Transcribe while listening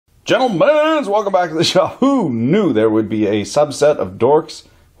Gentlemen, welcome back to the show. Who knew there would be a subset of dorks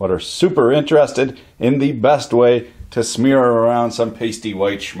what are super interested in the best way to smear around some pasty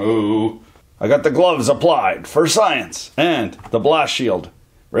white schmoo? I got the gloves applied for science and the blast shield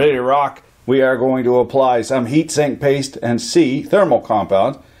ready to rock. We are going to apply some heat sink paste and see thermal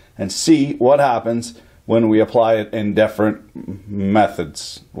compound and see what happens when we apply it in different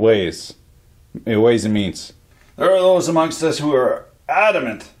methods, ways and means. There are those amongst us who are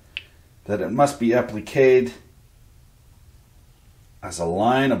adamant that it must be appliqued as a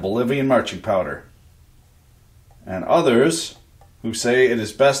line of Bolivian marching powder, and others who say it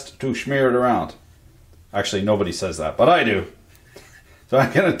is best to smear it around. Actually, nobody says that, but I do. So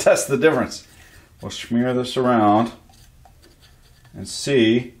I'm going to test the difference. We'll smear this around and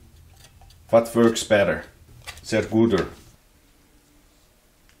see what works better. Sehr guter.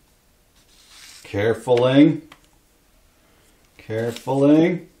 Carefully.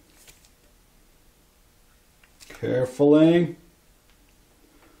 Carefully. Carefully.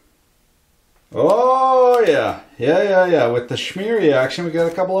 Oh yeah. Yeah. With the smear reaction, we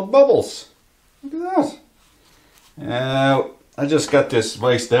got a couple of bubbles. Look at that. I just got this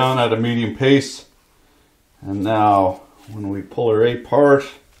vice down at a medium pace. And now, when we pull her apart,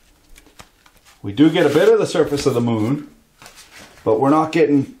 we do get a bit of the surface of the moon, but we're not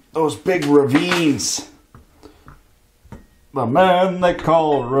getting those big ravines. The man they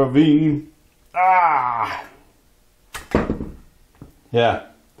call ravine. Ah! Yeah.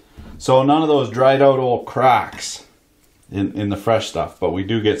 So none of those dried out old cracks in the fresh stuff, but we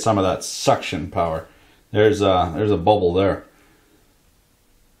do get some of that suction power. There's a bubble there.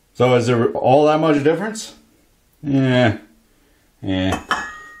 So is there all that much difference? Yeah.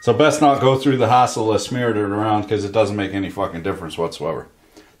 So best not go through the hassle of smearing it around because it doesn't make any fucking difference whatsoever.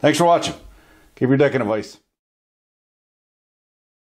 Thanks for watching. Keep your dick in a vice.